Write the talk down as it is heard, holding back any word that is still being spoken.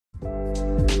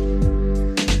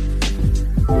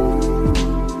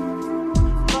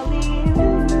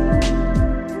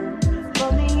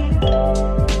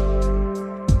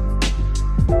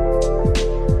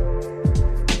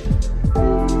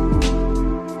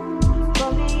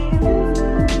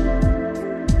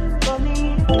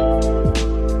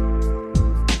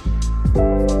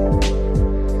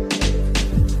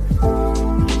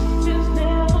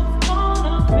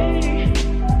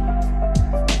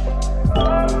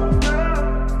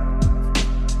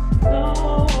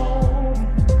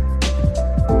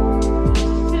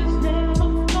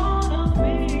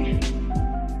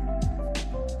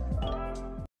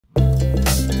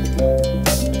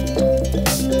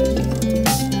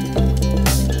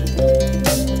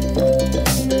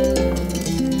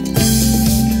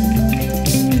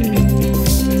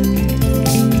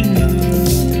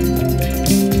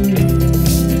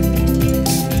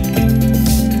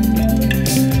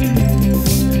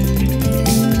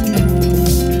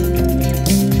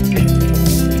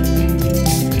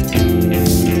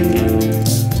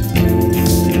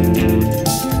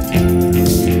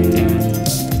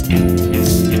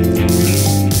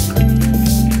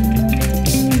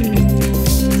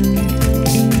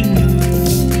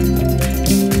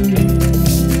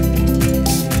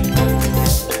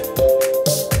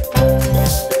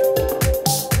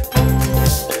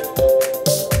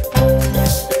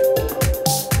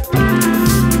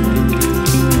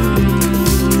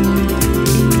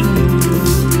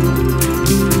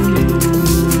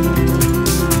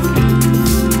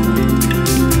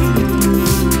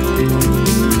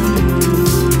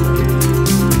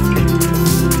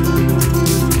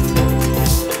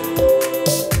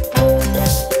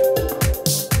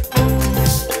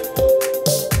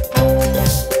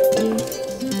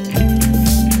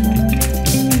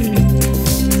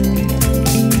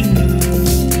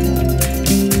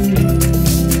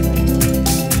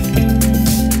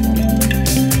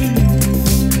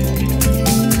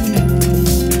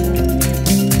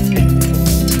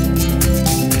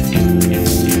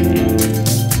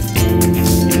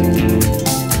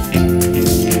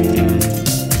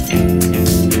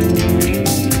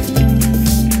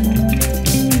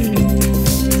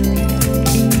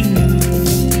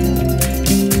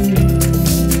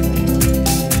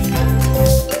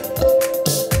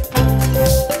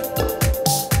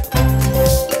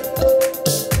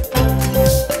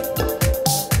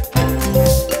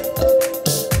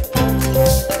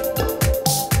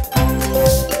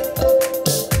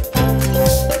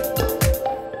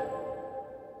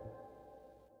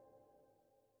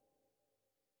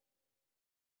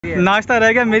नाश्ता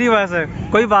रह गया मेरी वजह से।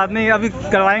 कोई बात नहीं, अभी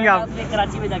करवाएंगे आप,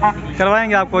 कराची में जाके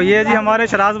करवाएंगे आपको। ये जी हमारे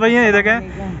शराज भाई हैं, ये देखें,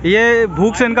 ये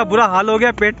भूख से इनका बुरा हाल हो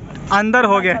गया, पेट अंदर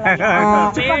हो गया।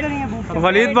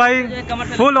 वलीद भाई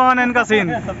फुल ऑन है इनका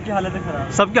सीन,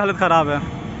 सबकी हालत ख़राब है।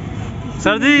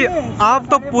 सर जी आप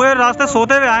तो पूरे रास्ते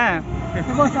सोते हुए आए हैं,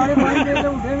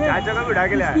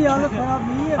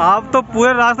 आप तो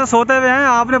पूरे रास्ते सोते हुए हैं,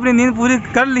 आपने अपनी नींद पूरी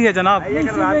कर ली है जनाब।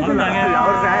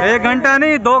 1 घंटा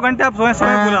नहीं 2 घंटे आप सोए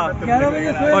पूरा।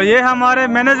 और ये हमारे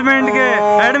मैनेजमेंट के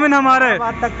एडमिन हमारे,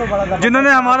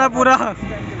 जिन्होंने हमारा पूरा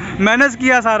मैनेज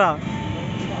किया सारा।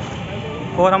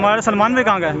 और हमारे सलमान भाई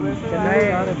कहाँ गए?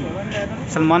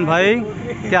 सलमान भाई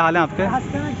क्या हाल है आपके?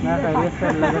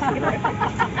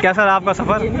 कैसा रहा आपका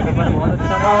सफ़र?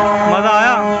 मज़ा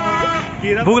आया?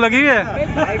 भूख लगी है?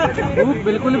 भूख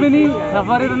बिल्कुल भी नहीं,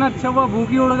 सफर इतना अच्छा हुआ, भूख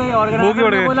ही उड़ गई। और भूख ही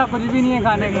उड़ गई, बोला कुछ भी नहीं है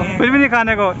खाने को, कुछ भी नहीं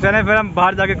खाने को। चले फिर हम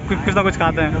बाहर जाके कुछ ना कुछ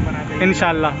खाते हैं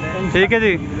इंशाल्लाह। ठीक है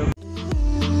जी।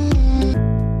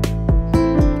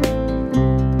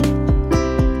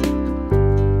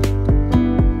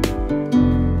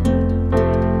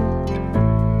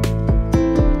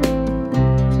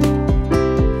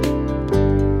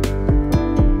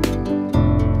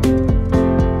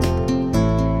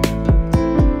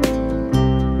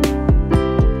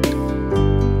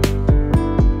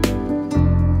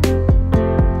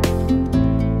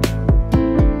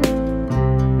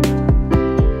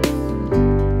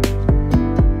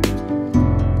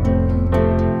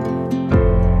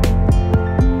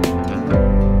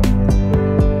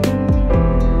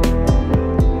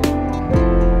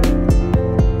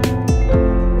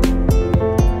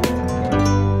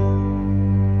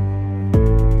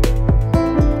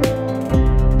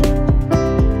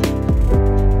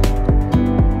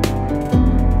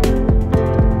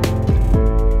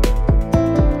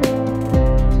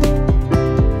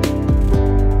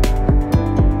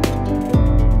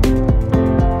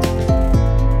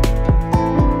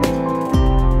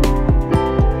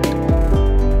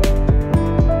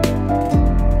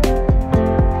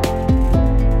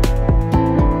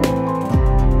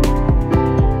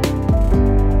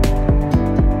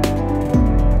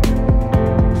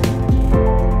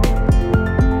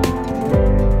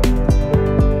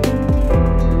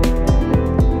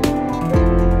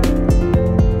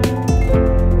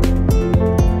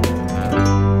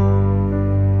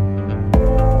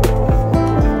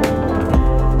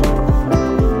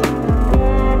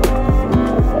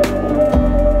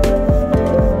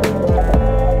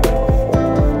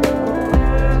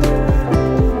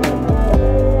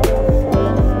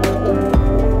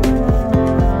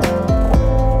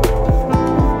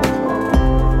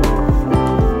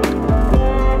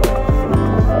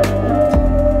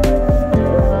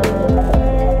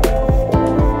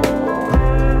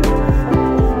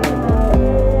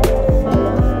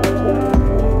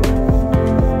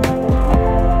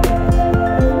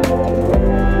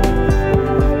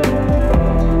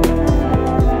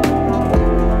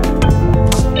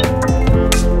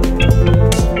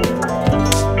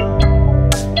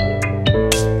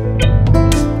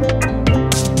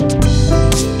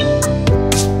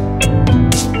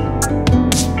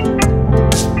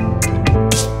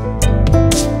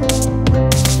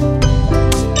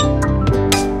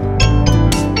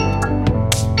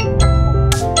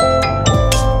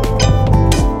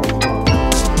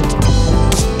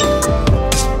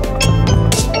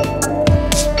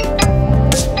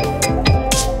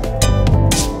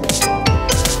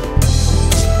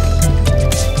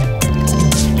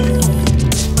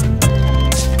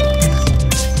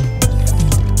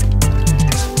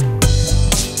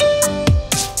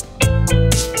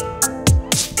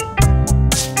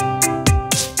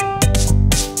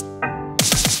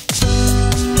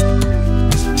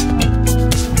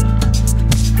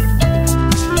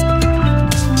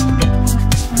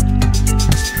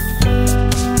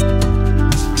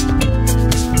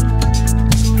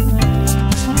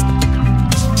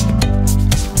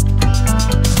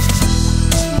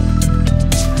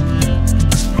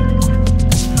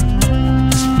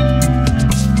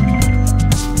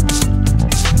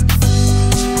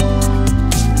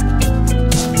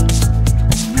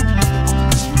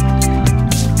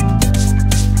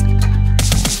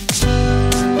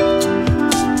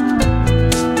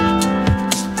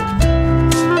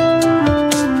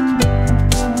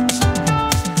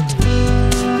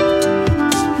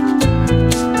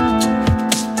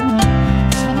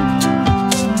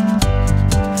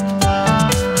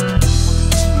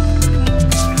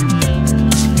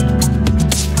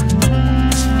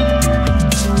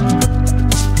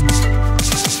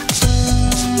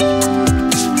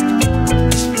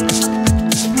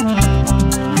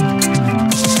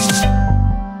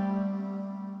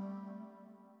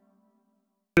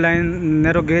 लाइन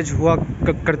नैरो गेज हुआ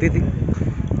करती थी।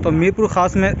 तो मीरपुर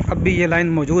खास में अब भी ये लाइन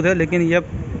मौजूद है, लेकिन ये अब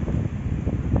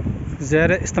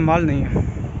ज़ैर इस्तेमाल नहीं है।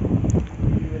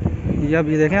 ये अब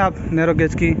ये देखें आप, नैरो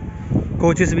गेज की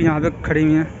कोचेस भी यहाँ पे खड़ी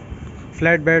हुई हैं,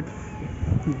 फ्लैट बेड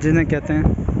जिन्हें कहते हैं।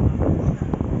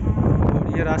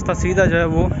 और ये रास्ता सीधा जो है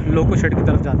वो लोको शेड की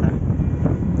तरफ जाता है।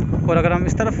 और अगर हम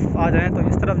इस तरफ आ जाएं तो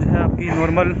इस तरफ जो है आपकी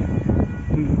नॉर्मल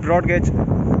ब्रॉड गेज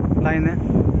लाइन है।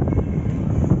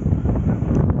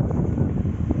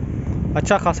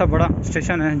 अच्छा खासा बड़ा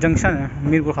स्टेशन है, जंक्शन है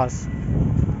मीरपुर खास।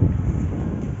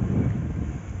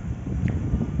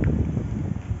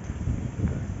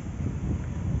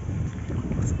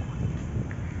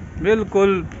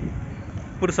 बिल्कुल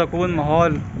पुरसकून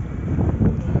माहौल।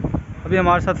 अभी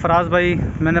हमारे साथ फराज भाई,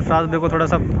 मैंने फराज भाई को थोड़ा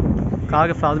सा कहा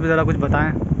कि फराज भाई ज़रा कुछ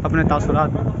बताएं अपने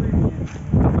तासुरात।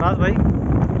 तो फराज भाई,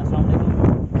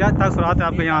 क्या तासुरात है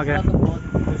आपके यहाँ आके? बहुत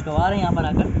खुशगवार है यहाँ पर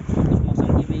आकर, कुछ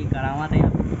मौसम की भी करामात है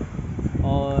यहाँ पर।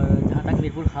 और जहाँ तक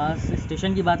मीरपुर खास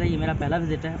स्टेशन की बात है, ये मेरा पहला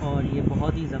विज़िट है और ये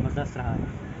बहुत ही ज़बरदस्त रहा है।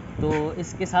 तो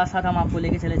इसके साथ साथ हम आपको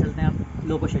लेके चलते हैं आप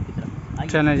लोको शेड की तरफ।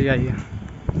 चलें जी, आइए।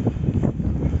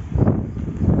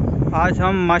 आज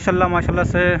हम माशाल्लाह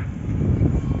से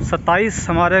 27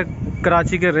 हमारे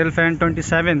कराची के रेल फैन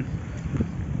 27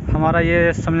 हमारा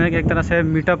ये समझने कि एक तरह से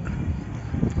मीटअप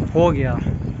हो गया,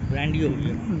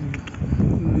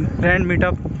 ब्रांड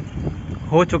मीटअप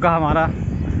हो चुका हमारा।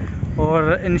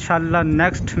 और इंशाल्लाह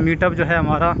नेक्स्ट मीटअप जो है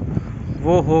हमारा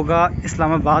वो होगा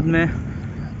इस्लामाबाद में,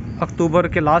 अक्टूबर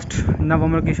के लास्ट,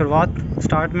 नवंबर की शुरुआत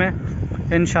स्टार्ट में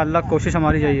इंशाल्लाह। कोशिश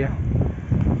हमारी यही है।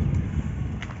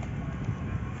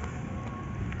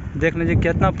 देख लीजिए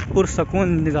कितना पुरसकून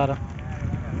नज़ारा।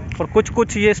 और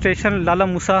कुछ ये स्टेशन लाला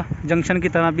मूसा जंक्शन की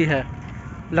तरह भी है,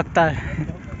 लगता है।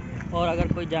 और अगर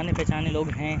कोई जाने पहचाने लोग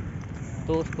हैं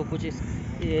तो उसको कुछ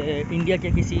इंडिया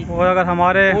के किसी और अगर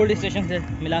हमारे ओल्ड स्टेशन से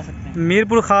मिला सकते हैं।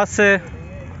 मीरपुर खास से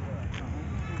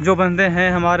जो बंदे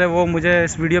हैं हमारे, वो मुझे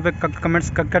इस वीडियो पे कमेंट्स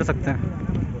कर सकते हैं।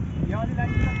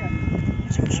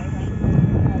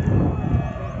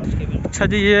 अच्छा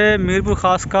जी, ये मीरपुर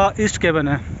खास का ईस्ट केबन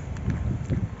है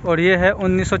और ये है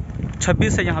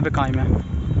 1926 से यहाँ पे कायम है।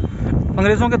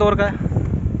 अंग्रेज़ों के दौर का है,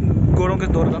 गोरों के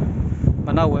दौर का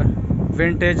बना हुआ है,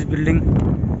 विंटेज बिल्डिंग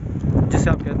जिसे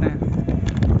आप कहते हैं।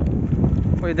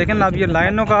 और ये देखें ना आप, ये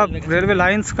लाइनों का, रेलवे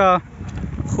लाइंस का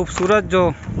खूबसूरत जो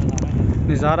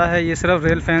नज़ारा है, ये सिर्फ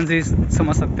रेल फैंस ही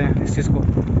समझ सकते हैं इस चीज़ को।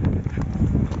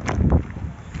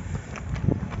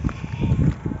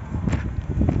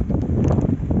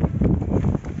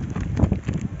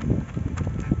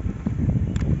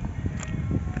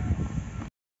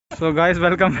 So guys,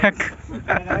 welcome back.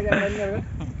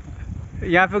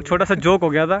 यहाँ पे एक छोटा सा जोक हो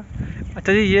गया था।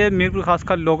 अच्छा जी, ये मीरपुर खास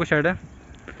का लोको शेड है।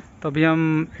 तो अभी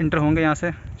हम इंटर होंगे यहाँ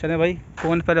से। चलें भाई,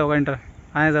 कौन पहले होगा इंटर?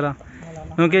 आए ज़रा,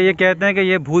 क्योंकि ये कहते हैं कि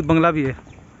ये भूत बंगला भी है।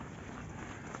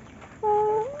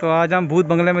 तो आज हम भूत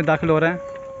बंगले में दाखिल हो रहे हैं।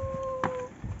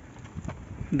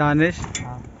 दानिश,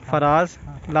 फराज,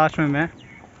 लास्ट में मैं।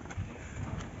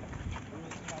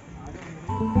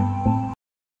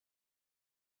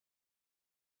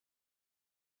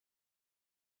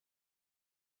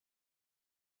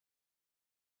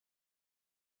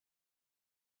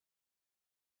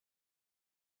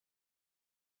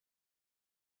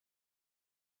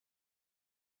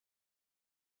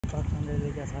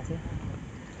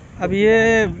 अब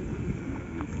ये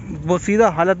वो सीधा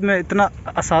हालत में इतना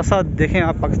असासा देखें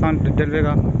आप, पाकिस्तान रेलवे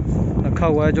का रखा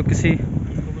हुआ है जो किसी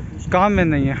काम में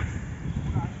नहीं है।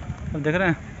 अब देख रहे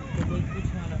हैं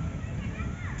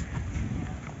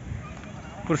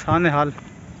पुरसान हाल।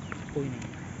 कोई नहीं।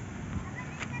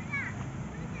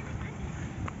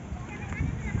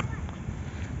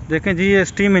 देखें जी, ये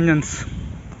स्टीम इंजन्स,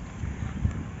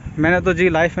 मैंने तो जी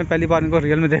लाइफ में पहली बार इनको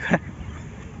रियल में देखा है।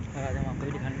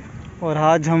 और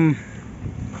आज हम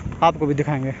आपको भी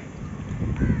दिखाएंगे।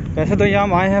 वैसे तो यहाँ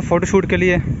हम आए हैं फ़ोटोशूट के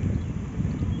लिए।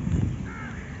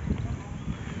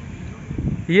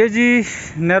 ये जी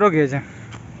नैरो गेज है,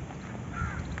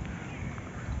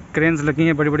 क्रेन्स लगी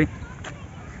हैं बड़ी बड़ी,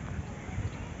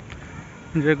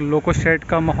 जो एक लोको शेड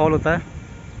का माहौल होता है।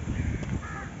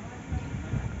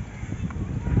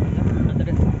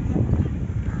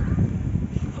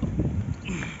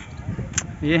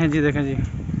 ये हैं जी, देखें जी,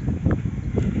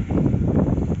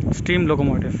 steam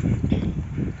locomotive.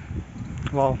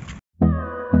 Wow.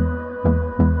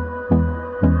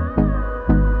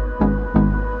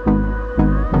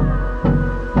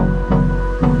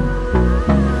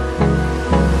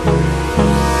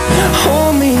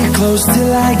 Hold me close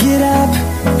till I get up.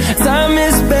 Time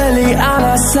is barely on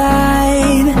our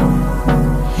side.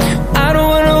 I don't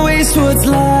wanna waste what's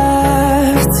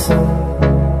left.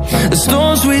 The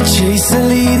storms we chase are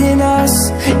leading us,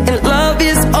 and love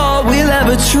is all we'll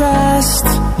ever trust.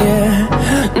 Yeah,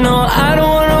 no, I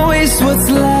don't wanna waste what's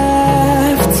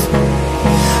left.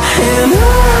 And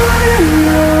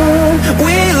on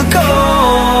we'll go,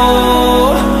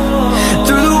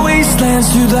 through the wastelands,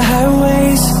 through the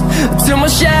highways, till my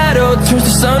shadow turns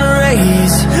to sun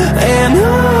rays. And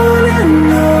on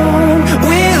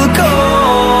we'll go,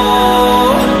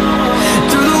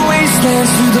 through the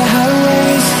wastelands, through the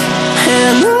highways,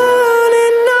 and on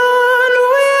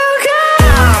we'll go.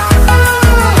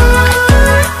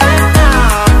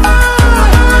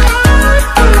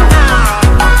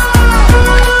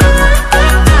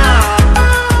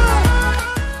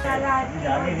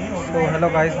 तो hello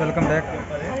guys, welcome back.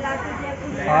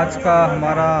 आज का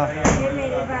हमारा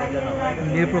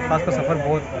मीरपुर खास का सफ़र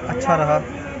बहुत अच्छा रहा,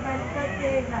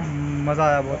 मज़ा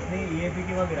आया बहुत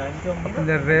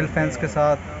अपने रेल फैंस के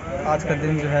साथ। आज का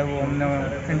दिन जो है वो हमने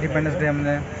इंडिपेंडेंस डे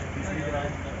हमने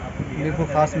मीरपुर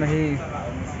खास में ही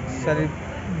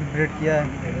सेलिब्रेट किया है।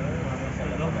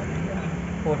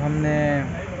 और हमने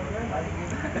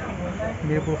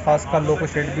मीरपुर खास का लोको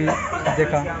शेड भी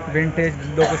देखा, विंटेज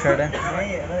लोको शेड है।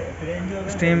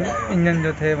 स्टीम इंजन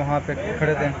जो थे वहाँ पे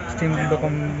खड़े थे, स्टीम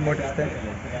लोकोमोटिव थे।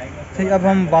 ठीक, अब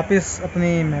हम वापस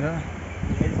अपनी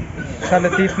शाह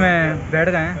लतीफ़ में बैठ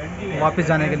गए हैं वापस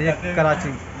जाने के लिए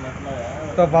कराची।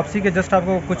 तो अब वापसी के जस्ट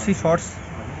आपको कुछ ही शॉट्स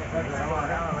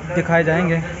दिखाए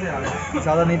जाएंगे,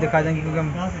 ज़्यादा नहीं दिखाए जाएंगे क्योंकि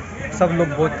हम सब लोग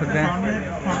बहुत थक गए हैं,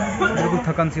 बिल्कुल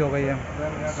थकन सी हो गई है।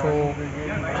 So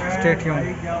stay tuned.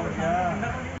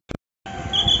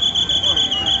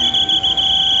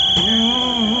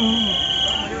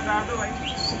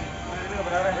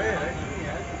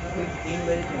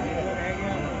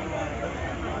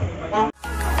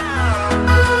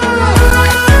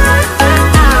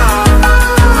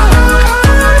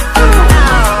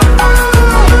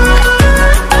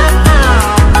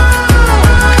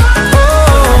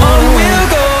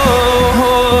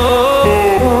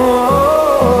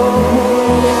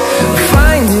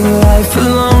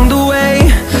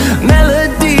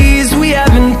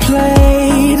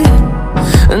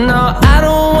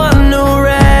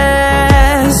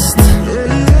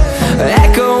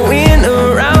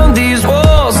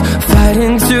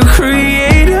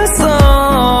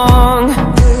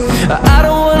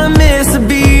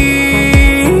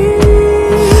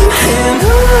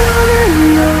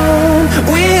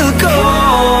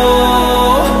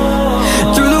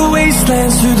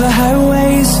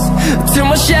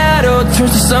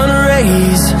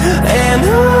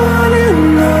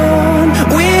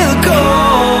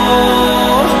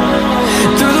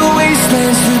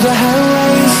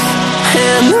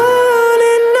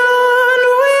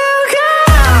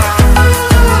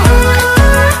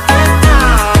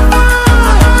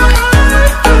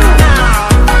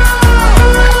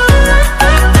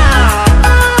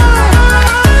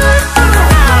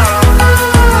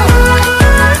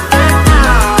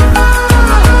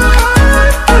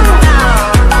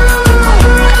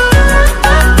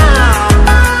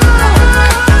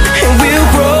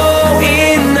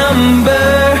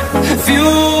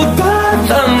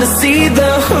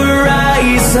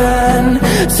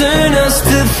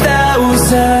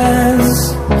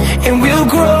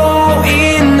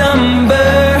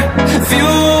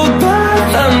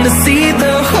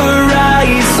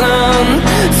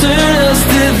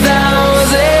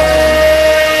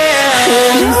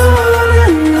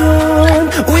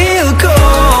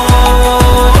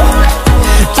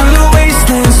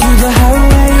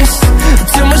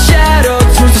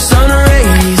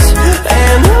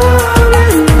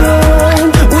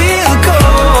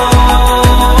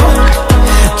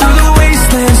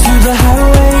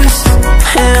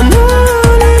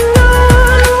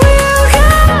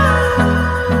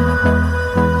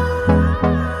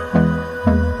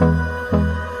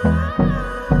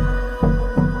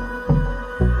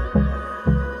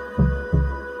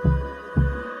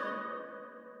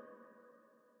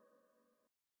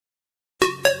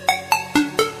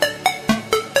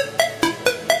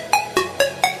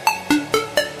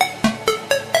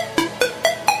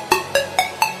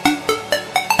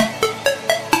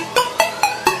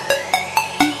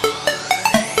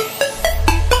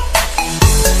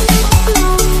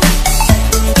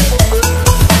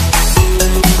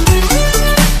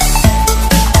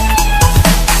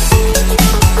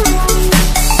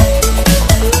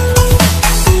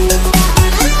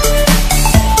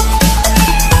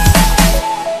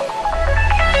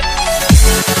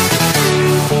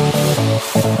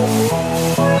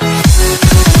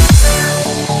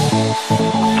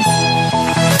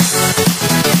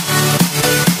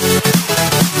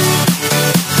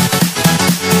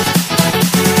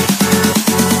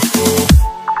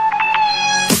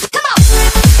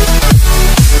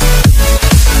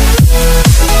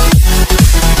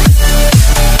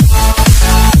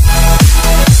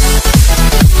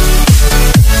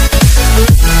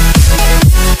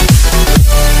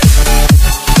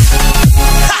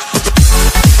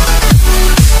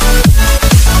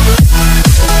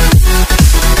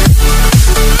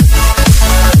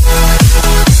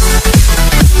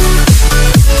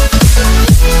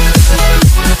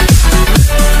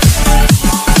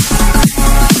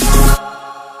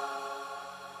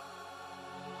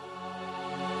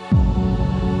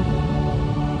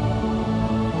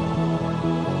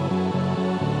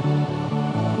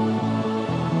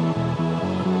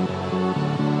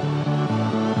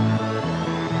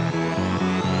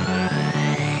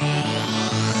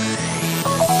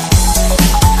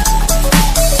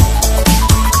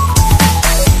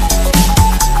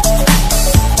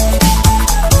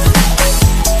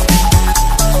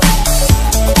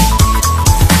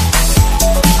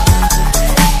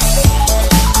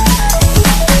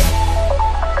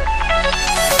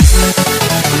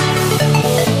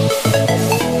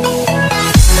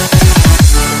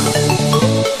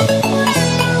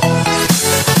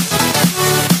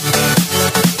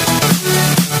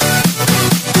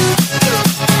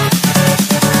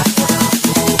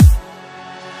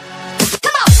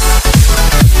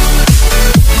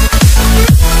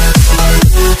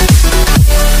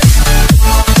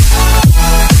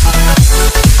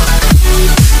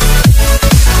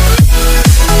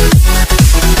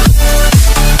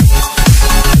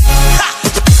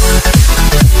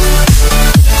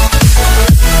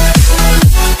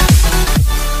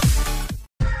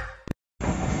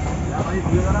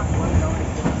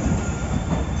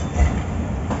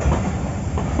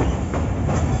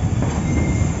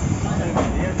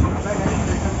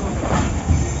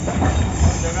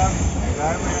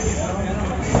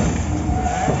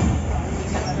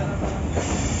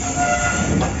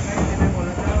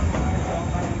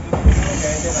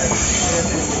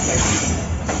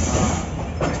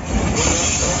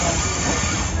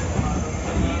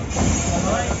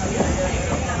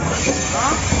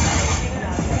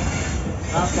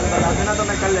 ना तो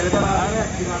मैं कल ले लेता हूँ,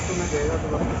 अच्छी बात तो मैं देगा तो